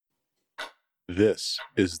This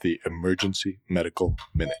is the Emergency Medical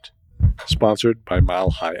Minute, sponsored by Mile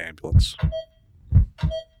High Ambulance.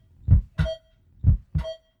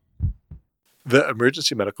 The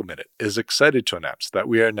Emergency Medical Minute is excited to announce that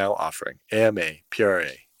we are now offering AMA,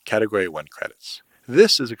 PRA, Category 1 credits.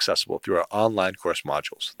 This is accessible through our online course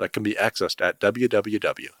modules that can be accessed at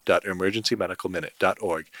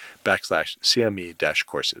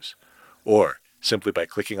www.emergencymedicalminute.org/CME-courses, or simply by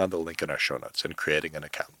clicking on the link in our show notes and creating an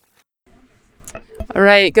account. All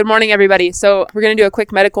right. Good morning, everybody. So we're going to do a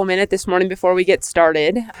quick medical minute this morning before we get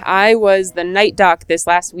started. I was the night doc this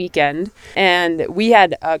last weekend, and we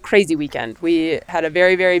had a crazy weekend. We had a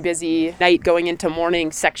very, very busy night going into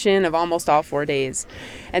morning section of almost all 4 days.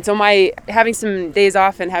 And so having some days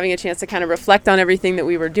off and having a chance to kind of reflect on everything that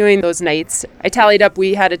we were doing those nights, I tallied up,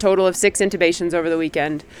 we had a total of 6 intubations over the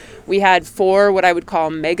weekend. We had 4 what I would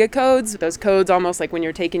call mega codes. Those codes almost like when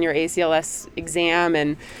you're taking your ACLS exam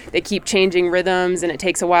and they keep changing rhythms and it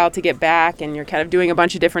takes a while to get back and you're kind of doing a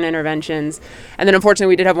bunch of different interventions. And then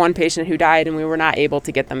unfortunately we did have one patient who died and we were not able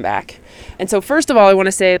to get them back. And so first of all, I want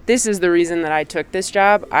to say this is the reason that I took this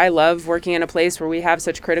job. I love working in a place where we have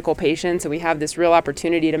such critical patients and we have this real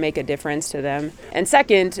opportunity to make a difference to them. And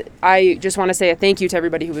second, I just want to say a thank you to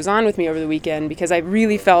everybody who was on with me over the weekend, because I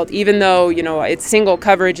really felt, even though, it's single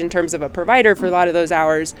coverage in terms of a provider for a lot of those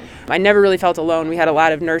hours, I never really felt alone. We had a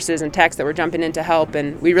lot of nurses and techs that were jumping in to help,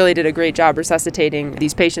 and we really did a great job resuscitating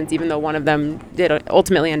these patients, even though one of them did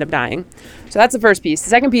ultimately end up dying. So that's the first piece. The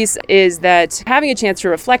second piece is that having a chance to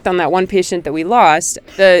reflect on that one patient that we lost,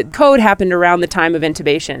 the code happened around the time of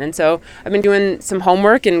intubation. And so I've been doing some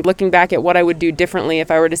homework and looking back at what I would do differently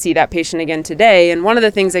if I were to see that patient again today. And one of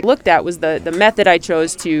the things I looked at was the method I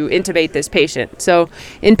chose to intubate this patient. So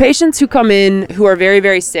in patients who come in who are very,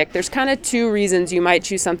 very sick, there's kind of 2 reasons you might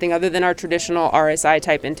choose something other than our traditional RSI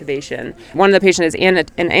type intubation. One of the patients is an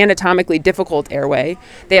anatomically difficult airway.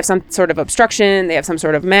 They have some sort of obstruction, they have some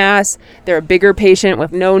sort of mass, they're a bigger patient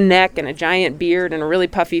with no neck and a giant beard and a really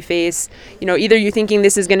puffy face. Either you're thinking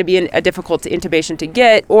this is going to be a difficult intubation to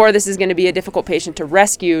get, or this is going to be a difficult patient to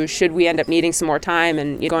rescue should we end up needing some more time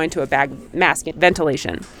and going to a bag mask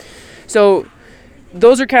ventilation. So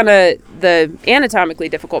those are kind of the anatomically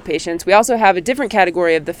difficult patients. We also have a different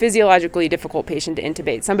category of the physiologically difficult patient to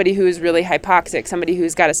intubate, somebody who is really hypoxic, somebody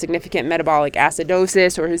who's got a significant metabolic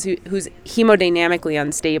acidosis, or who's hemodynamically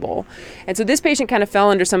unstable. And so this patient kind of fell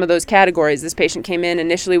under some of those categories. This patient came in,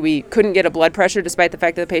 initially we couldn't get a blood pressure despite the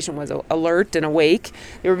fact that the patient was alert and awake.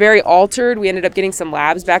 They were very altered. We ended up getting some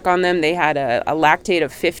labs back on them. They had a lactate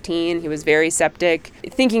of 15. He was very septic.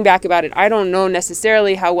 Thinking back about it, I don't know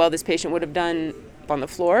necessarily how well this patient would have done on the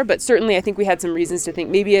floor, but certainly I think we had some reasons to think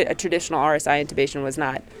maybe a traditional RSI intubation was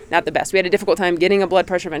not the best. We had a difficult time getting a blood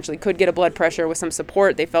pressure, eventually could get a blood pressure with some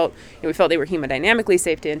support. We felt they were hemodynamically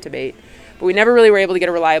safe to intubate, but we never really were able to get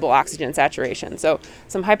a reliable oxygen saturation. So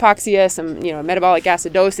some hypoxia, some metabolic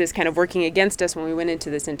acidosis kind of working against us when we went into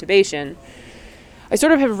this intubation. I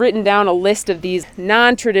sort of have written down a list of these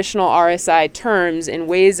non-traditional RSI terms and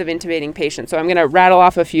ways of intubating patients. So I'm going to rattle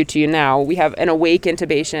off a few to you now. We have an awake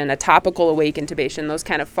intubation, a topical awake intubation. Those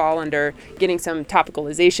kind of fall under getting some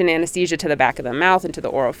topicalization anesthesia to the back of the mouth and to the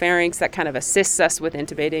oropharynx. That kind of assists us with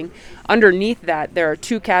intubating. Underneath that, there are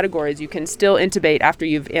 2 categories. You can still intubate after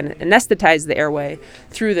you've anesthetized the airway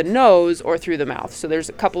through the nose or through the mouth. So there's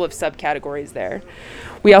a couple of subcategories there.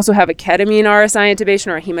 We also have a ketamine RSI intubation,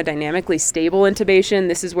 or a hemodynamically stable intubation.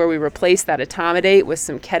 This is where we replace that etomidate with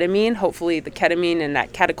some ketamine. Hopefully the ketamine and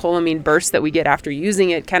that catecholamine burst that we get after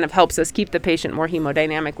using it kind of helps us keep the patient more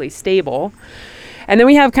hemodynamically stable. And then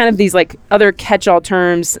we have kind of these other catch-all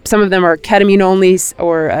terms. Some of them are ketamine only,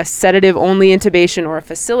 or a sedative only intubation, or a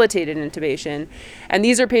facilitated intubation. And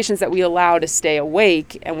these are patients that we allow to stay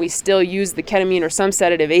awake, and we still use the ketamine or some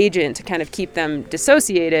sedative agent to kind of keep them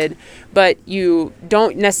dissociated, but you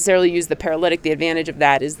don't necessarily use the paralytic. The advantage of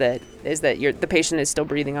that is that the patient is still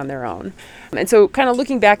breathing on their own. And so kind of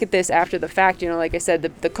looking back at this after the fact, like I said,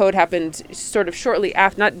 the code happened sort of shortly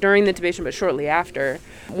after, not during the intubation, but shortly after.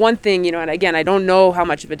 One thing, and again, I don't know how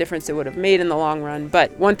much of a difference it would have made in the long run,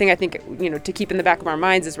 but one thing I think, to keep in the back of our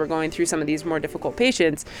minds as we're going through some of these more difficult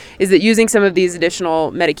patients is that using some of these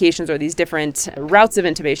additional medications or these different routes of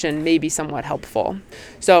intubation may be somewhat helpful.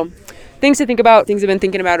 So things to think about, things I've been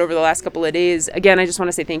thinking about over the last couple of days. Again, I just want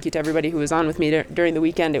to say thank you to everybody who was on with me during the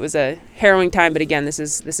weekend. It was a harrowing time, but again, this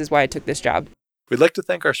is why I took this job. We'd like to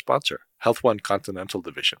thank our sponsor, Health One Continental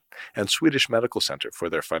Division, and Swedish Medical Center for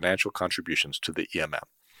their financial contributions to the EMM.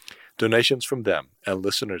 Donations from them and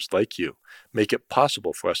listeners like you make it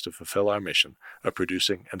possible for us to fulfill our mission of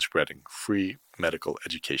producing and spreading free medical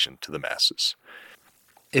education to the masses.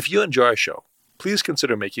 If you enjoy our show, please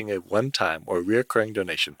consider making a one-time or recurring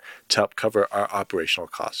donation to help cover our operational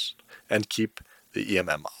costs and keep the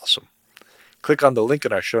EMM awesome. Click on the link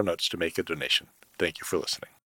in our show notes to make a donation. Thank you for listening.